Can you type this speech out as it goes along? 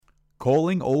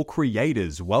Calling all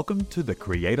creators, welcome to the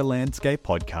Creator Landscape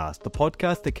Podcast, the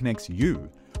podcast that connects you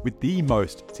with the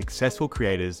most successful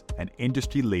creators and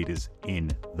industry leaders in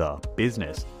the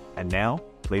business. And now,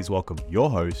 please welcome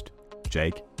your host,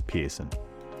 Jake Pearson.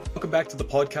 Welcome back to the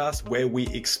podcast where we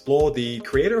explore the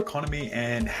creator economy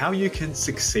and how you can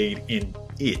succeed in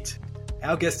it.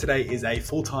 Our guest today is a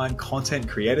full-time content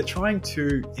creator trying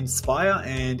to inspire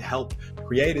and help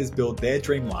creators build their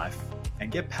dream life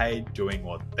and get paid doing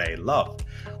what they love.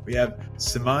 We have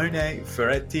Simone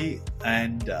Ferretti,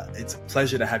 and it's a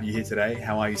pleasure to have you here today.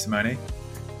 How are you, Simone?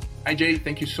 Hi, Jay.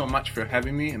 Thank you so much for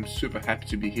having me. I'm super happy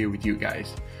to be here with you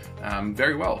guys.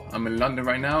 Very well. I'm in London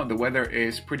right now. The weather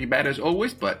is pretty bad as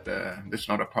always, but that's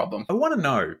not a problem. I want to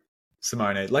know,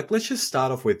 Simone, let's just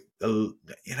start off with,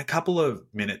 in a couple of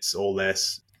minutes or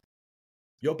less,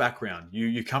 your background.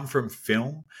 You come from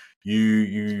film.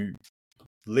 You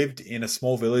lived in a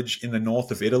small village in the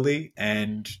north of Italy,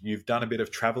 and you've done a bit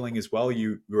of traveling as well.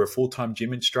 You were a full-time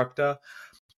gym instructor.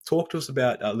 Talk to us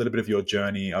about a little bit of your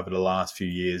journey over the last few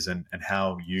years and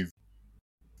how you've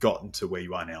gotten to where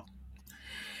you are now.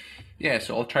 Yeah,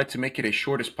 so I'll try to make it as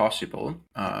short as possible.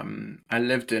 I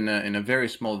lived in a very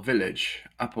small village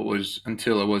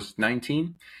until I was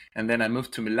 19, and then I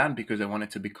moved to Milan because I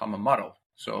wanted to become a model.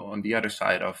 So on the other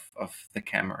side of the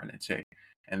camera, let's say.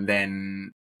 And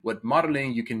then with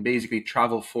modeling, you can basically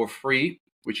travel for free,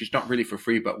 which is not really for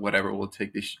free, but whatever.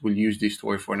 We'll use this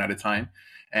story for another time.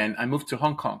 And I moved to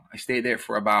Hong Kong. I stayed there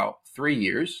for about 3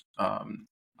 years.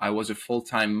 I was a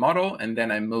full-time model, and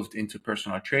then I moved into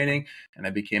personal training, and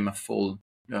I became a full-time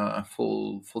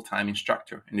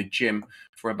instructor in the gym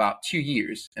for about 2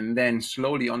 years. And then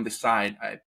slowly on the side,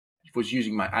 I was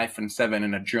using my iPhone 7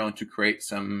 and a drone to create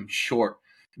some short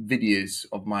videos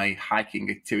of my hiking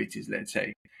activities, let's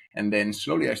say. And then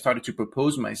slowly I started to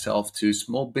propose myself to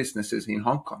small businesses in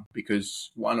Hong Kong, because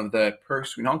one of the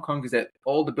perks in Hong Kong is that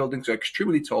all the buildings are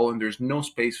extremely tall and there's no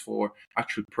space for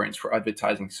actual prints, for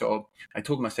advertising. So I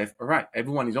told myself, all right,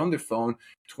 everyone is on their phone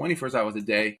 24 hours a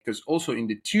day, because also in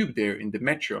the tube there, in the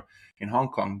metro in Hong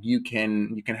Kong, you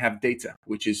can have data,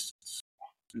 which is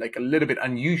like a little bit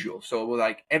unusual. So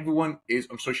like everyone is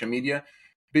on social media.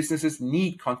 Businesses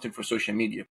need content for social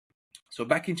media. So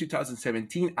back in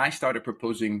 2017, I started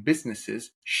proposing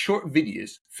businesses short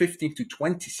videos, 15 to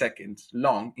 20 seconds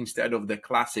long, instead of the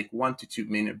classic 1 to 2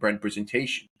 minute brand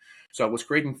presentation. So I was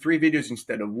creating 3 videos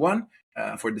instead of 1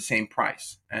 for the same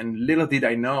price. And little did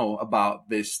I know about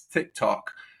this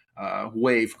TikTok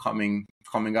wave coming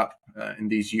up in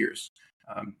these years.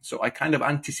 So I kind of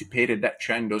anticipated that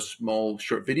trend of small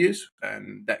short videos,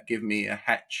 and that gave me a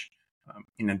hatch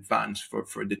in advance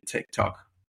for the TikTok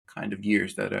kind of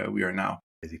years that we are now.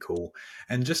 Really cool.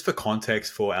 And just for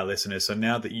context for our listeners, so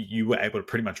now that you were able to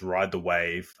pretty much ride the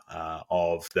wave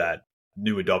of that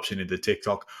new adoption into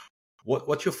TikTok,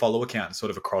 what's your follower count sort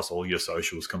of across all your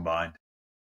socials combined?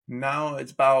 Now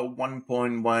it's about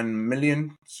 1.1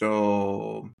 million.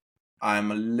 So I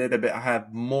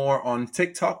have more on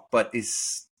TikTok, but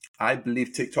I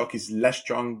believe TikTok is less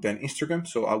strong than Instagram.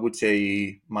 So I would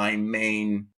say my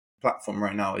main platform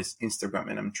right now is Instagram,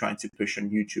 and I'm trying to push on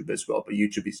YouTube as well, but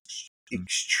YouTube is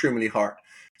extremely hard.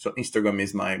 So Instagram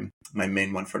is my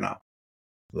main one for now.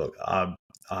 Look, I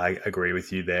agree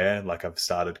with you there. Like, I've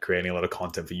started creating a lot of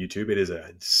content for YouTube. It is an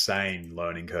insane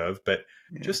learning curve, but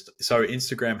just so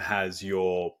Instagram has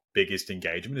your biggest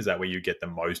engagement. Is that where you get the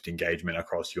most engagement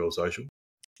across your social?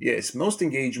 Yes, most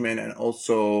engagement, and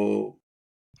also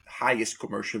highest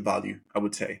commercial value, I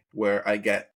would say, where I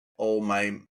get all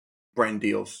my brand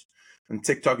deals. And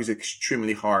TikTok is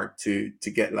extremely hard to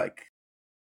get like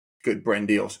good brand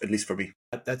deals, at least for me.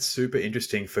 That's super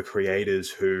interesting for creators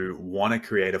who want to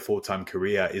create a full-time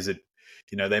career. Is it,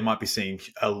 they might be seeing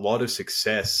a lot of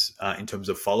success in terms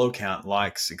of follow count,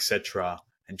 likes, etc.,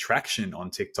 and traction on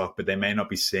TikTok, but they may not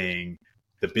be seeing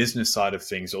the business side of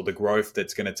things or the growth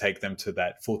that's going to take them to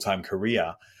that full-time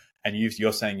career. And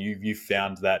you're saying you've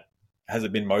found that. Has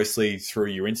it been mostly through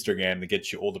your Instagram that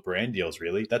gets you all the brand deals,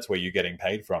 really? That's where you're getting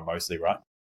paid from mostly, right?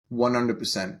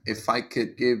 100%. If I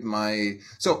could give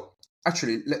so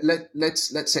actually,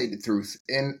 let's say the truth.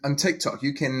 On TikTok,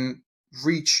 you can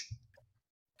reach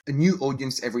a new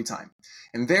audience every time.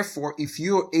 And therefore, if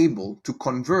you're able to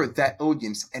convert that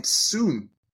audience as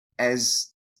soon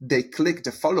as they click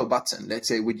the follow button, let's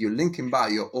say with your link in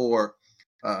bio, or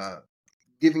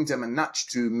giving them a nudge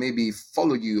to maybe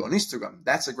follow you on Instagram,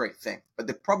 that's a great thing. But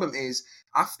the problem is,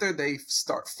 after they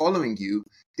start following you,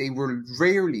 they will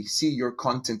rarely see your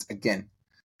content again.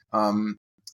 And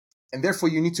therefore,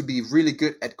 you need to be really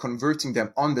good at converting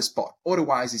them on the spot.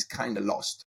 Otherwise, it's kind of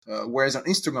lost. Whereas on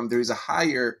Instagram, there is a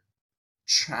higher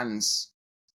chance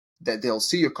that they'll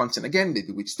see your content again,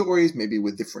 maybe with stories, maybe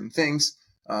with different things.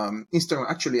 Instagram,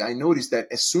 actually, I noticed that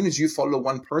as soon as you follow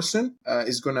one person,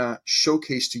 is going to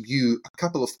showcase to you a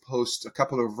couple of posts, a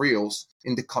couple of reels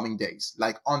in the coming days,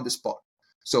 like on the spot.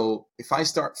 So if I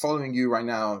start following you right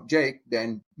now, Jake,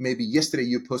 then maybe yesterday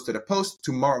you posted a post,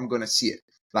 tomorrow I'm going to see it,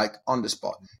 like on the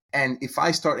spot. And if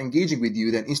I start engaging with you,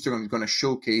 then Instagram is going to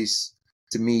showcase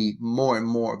to me more and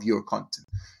more of your content.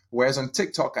 Whereas on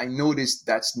TikTok, I noticed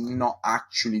that's not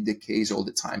actually the case all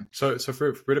the time. So for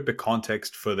a bit of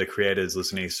context for the creators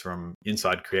listening from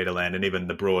inside creator land and even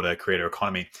the broader creator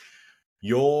economy,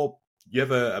 you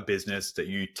have a business that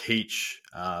you teach.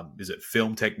 Is it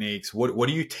film techniques? What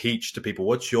do you teach to people?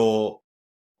 What's your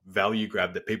value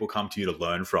grab that people come to you to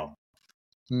learn from?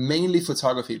 Mainly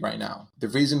photography right now. The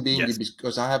reason being is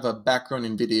because I have a background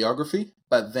in videography,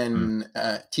 but then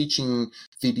teaching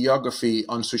videography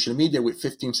on social media with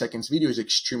 15 seconds video is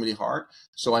extremely hard.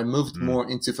 So I moved more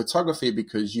into photography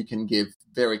because you can give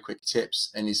very quick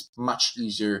tips and it's much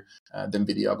easier than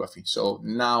videography. So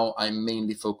now I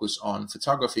mainly focus on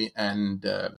photography, and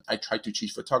I try to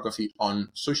teach photography on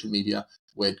social media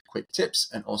with quick tips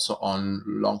and also on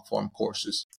long form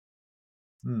courses.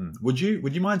 Would you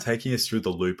mind taking us through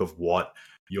the loop of what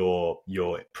your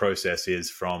process is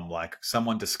from like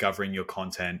someone discovering your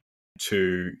content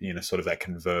to, sort of that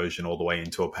conversion all the way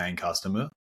into a paying customer?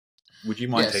 Would you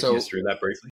mind taking us through that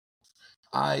briefly?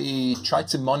 I try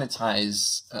to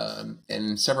monetize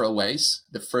in several ways.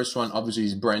 The first one obviously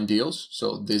is brand deals.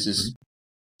 So this is,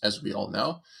 as we all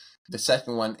know. The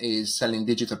second one is selling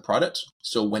digital products.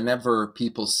 So whenever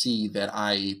people see that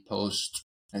I post,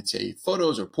 let's say,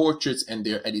 photos or portraits and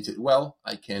they're edited well,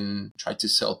 I can try to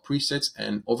sell presets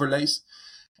and overlays.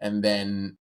 And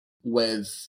then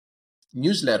with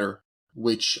newsletter,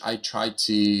 which I try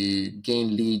to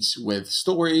gain leads with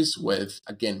stories, with,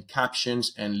 again,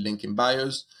 captions and link in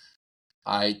bios,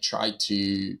 I try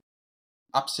to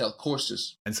upsell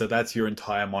courses. And so that's your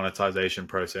entire monetization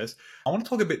process. I want to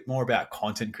talk a bit more about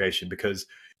content creation, because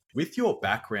with your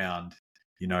background,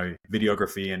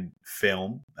 videography and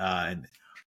film, and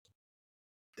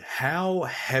how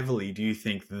heavily do you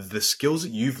think the skills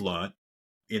that you've learned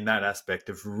in that aspect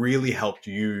have really helped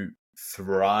you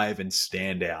thrive and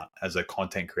stand out as a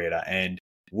content creator? And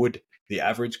would the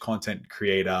average content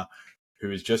creator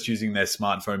who is just using their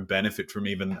smartphone benefit from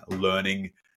even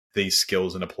learning these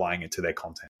skills and applying it to their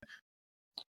content?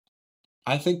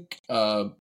 I think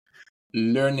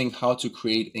learning how to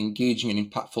create engaging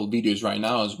and impactful videos right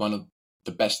now is one of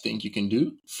the best things you can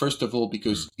do. First of all,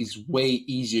 because it's way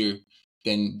easier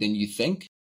than you think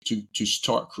to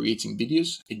start creating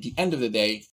videos. At the end of the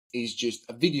day, it's just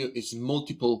a video is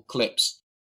multiple clips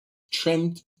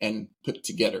trimmed and put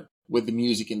together with the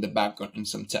music in the background and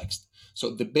some text. So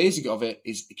the basic of it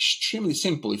is extremely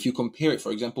simple. If you compare it,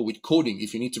 for example, with coding,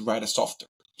 if you need to write a software.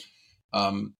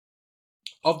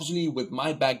 Obviously, with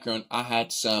my background, I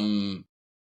had some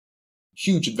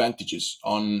huge advantages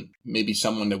on maybe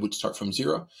someone that would start from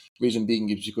zero. Reason being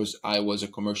is because I was a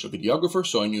commercial videographer,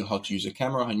 so I knew how to use a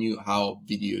camera. I knew how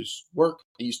videos work.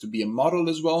 I used to be a model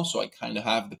as well, so I kind of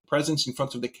have the presence in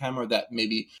front of the camera that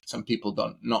maybe some people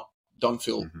don't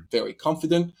feel very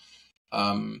confident.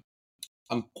 I'm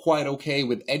quite okay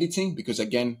with editing because,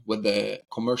 again, with the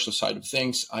commercial side of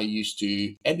things, I used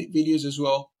to edit videos as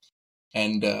well.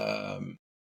 And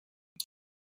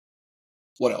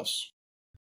what else?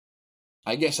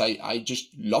 I guess I just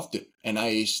loved it, and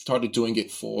I started doing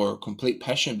it for complete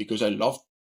passion because I loved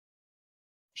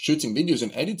shooting videos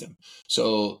and edit them.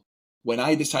 So when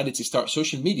I decided to start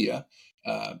social media,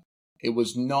 it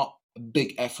was not a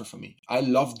big effort for me. I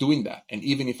loved doing that. And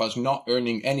even if I was not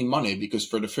earning any money, because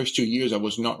for the first 2 years I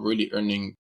was not really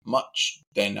earning much,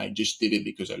 then I just did it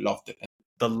because I loved it.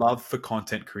 The love for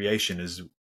content creation is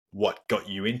what got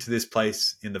you into this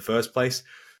place in the first place.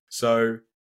 So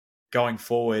going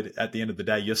forward, at the end of the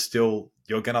day, do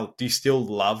you still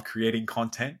love creating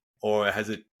content, or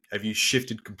have you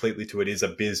shifted completely to it is a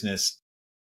business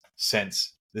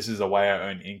sense? This is a way I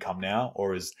earn income now,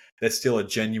 or is there still a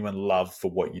genuine love for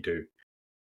what you do?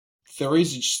 There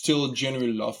is still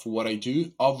genuine love for what I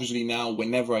do. Obviously now,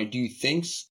 whenever I do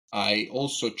things, I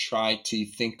also try to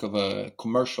think of a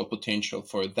commercial potential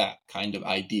for that kind of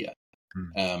idea.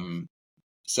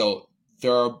 So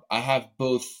I have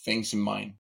both things in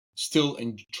mind. Still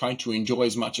trying to enjoy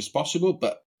as much as possible,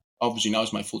 but obviously now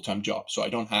it's my full-time job. So I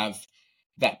don't have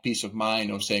that peace of mind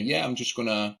of saying, yeah, I'm just going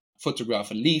to photograph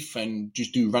a leaf and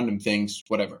just do random things,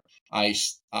 whatever. I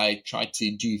try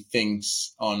to do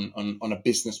things on a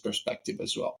business perspective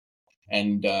as well.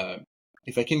 And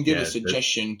if I can give a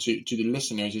suggestion to the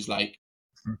listeners is like,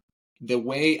 the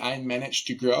way I managed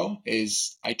to grow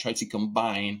is I try to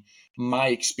combine my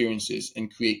experiences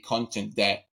and create content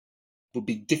that would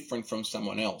be different from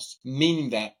someone else.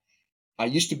 Meaning that I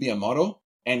used to be a model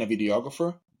and a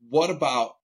videographer. What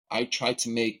about I try to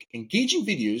make engaging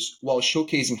videos while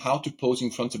showcasing how to pose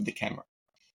in front of the camera?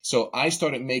 So I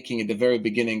started making at the very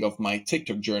beginning of my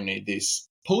TikTok journey these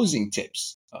posing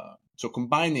tips. So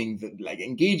combining the like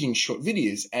engaging short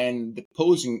videos and the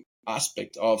posing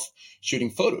aspect of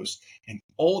shooting photos. And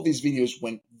all these videos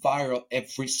went viral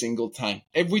every single time.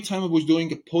 Every time I was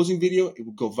doing a posing video, it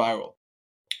would go viral.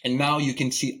 And now you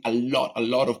can see a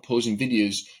lot of posing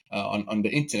videos on the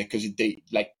internet because they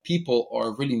like people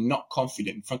are really not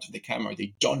confident in front of the camera.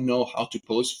 They don't know how to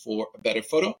pose for a better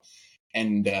photo.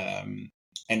 And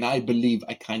I believe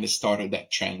I kind of started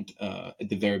that trend at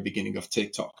the very beginning of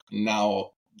TikTok.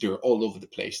 Now they're all over the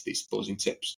place, these posing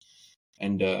tips.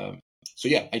 And so,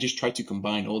 yeah, I just tried to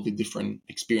combine all the different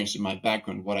experiences in my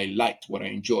background, what I liked, what I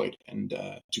enjoyed, and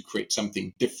to create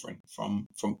something different from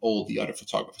all the other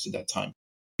photographers at that time.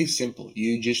 It's simple.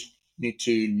 You just need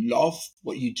to love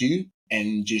what you do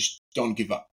and just don't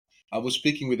give up. I was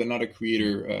speaking with another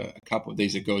creator a couple of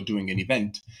days ago doing an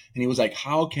event, and he was like,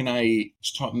 how can I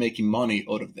start making money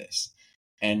out of this?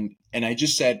 And I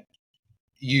just said,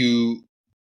 you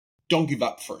don't give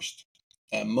up first.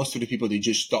 Most of the people, they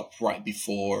just stop right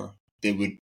before they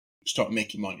would start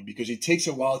making money because it takes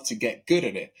a while to get good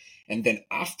at it. And then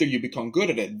after you become good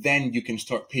at it, then you can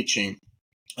start pitching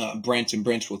brands, and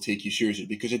brands will take you seriously.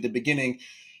 Because at the beginning,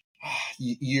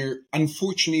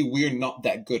 unfortunately, we're not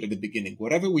that good at the beginning.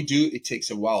 Whatever we do, it takes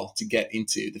a while to get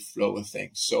into the flow of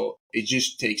things. So it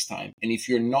just takes time. And if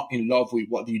you're not in love with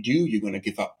what you do, you're going to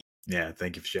give up. Yeah,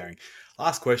 thank you for sharing.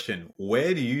 Last question.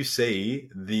 Where do you see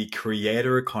the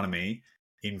creator economy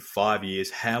in 5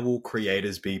 years? How will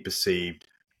creators be perceived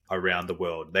around the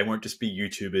world? They won't just be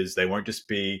YouTubers. They won't just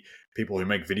be people who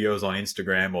make videos on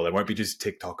Instagram, or they won't be just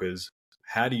TikTokers.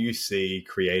 How do you see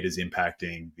creators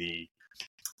impacting the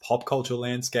pop culture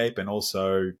landscape? And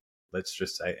also, let's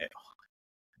just say,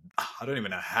 I don't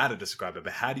even know how to describe it,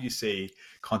 but how do you see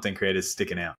content creators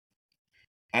sticking out?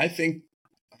 I think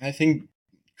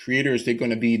creators, they're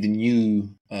going to be the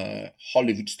new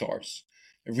Hollywood stars.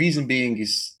 The reason being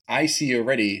is I see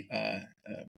already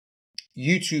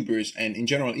YouTubers and in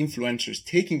general influencers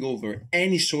taking over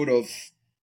any sort of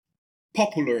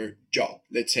popular job.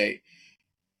 Let's say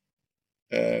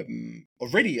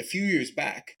already a few years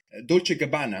back, Dolce &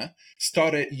 Gabbana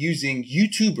started using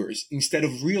YouTubers instead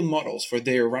of real models for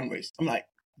their runways. I'm like,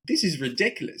 this is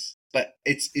ridiculous, but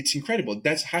it's incredible.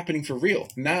 That's happening for real.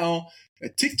 Now,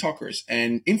 TikTokers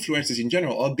and influencers in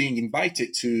general are being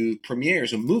invited to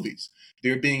premieres of movies.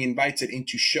 They're being invited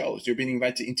into shows. They're being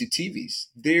invited into TVs.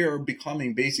 They're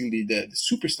becoming basically the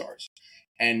superstars.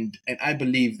 And I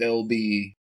believe there'll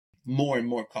be more and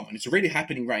more common. It's already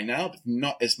happening right now, but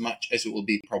not as much as it will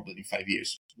be probably in 5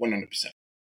 years, 100%.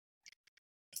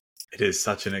 It is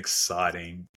such an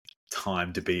exciting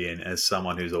time to be in as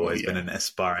someone who's always been an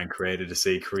aspiring creator, to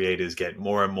see creators get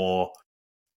more and more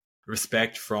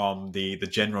respect from the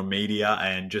general media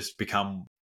and just become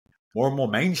more and more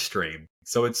mainstream.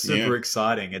 So it's super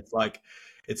exciting. It's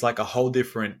like a whole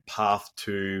different path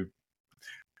to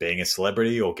being a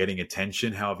celebrity or getting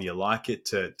attention, however you like it,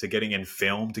 to getting in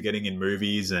film, to getting in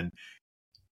movies, and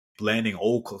landing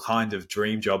all kinds of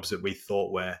dream jobs that we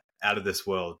thought were out of this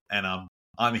world. And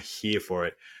I'm here for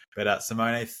it. But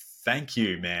Simone, thank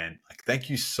you, man. Thank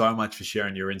you so much for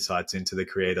sharing your insights into the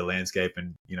creator landscape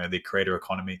and, the creator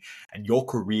economy and your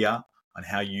career, on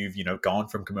how you've, gone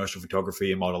from commercial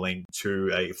photography and modeling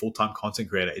to a full-time content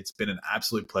creator. It's been an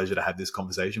absolute pleasure to have this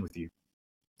conversation with you.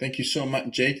 Thank you so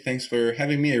much, Jake. Thanks for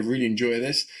having me. I really enjoy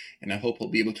this, and I hope I'll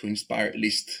be able to inspire at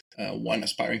least one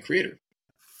aspiring creator.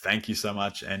 Thank you so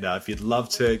much. And if you'd love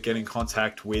to get in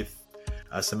contact with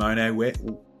Simone,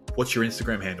 what's your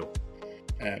Instagram handle?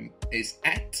 It's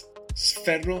at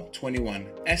Sferro21,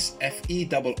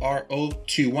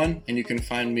 SFERRO21, and you can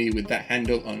find me with that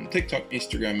handle on TikTok,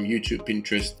 Instagram, YouTube,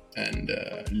 Pinterest, and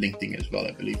LinkedIn as well,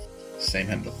 I believe. Same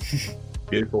handle.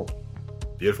 Beautiful.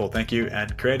 Thank you.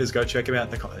 And creators, go check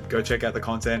out the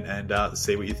content and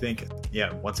see what you think.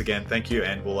 Yeah, once again, thank you,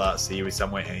 and we'll see you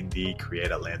somewhere in the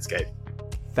creator landscape.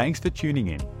 Thanks for tuning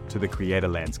in to The Creator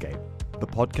Landscape, the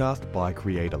podcast by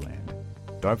Creatorland.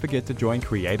 Don't forget to join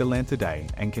Creatorland today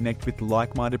and connect with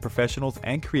like-minded professionals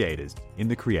and creators in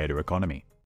the creator economy.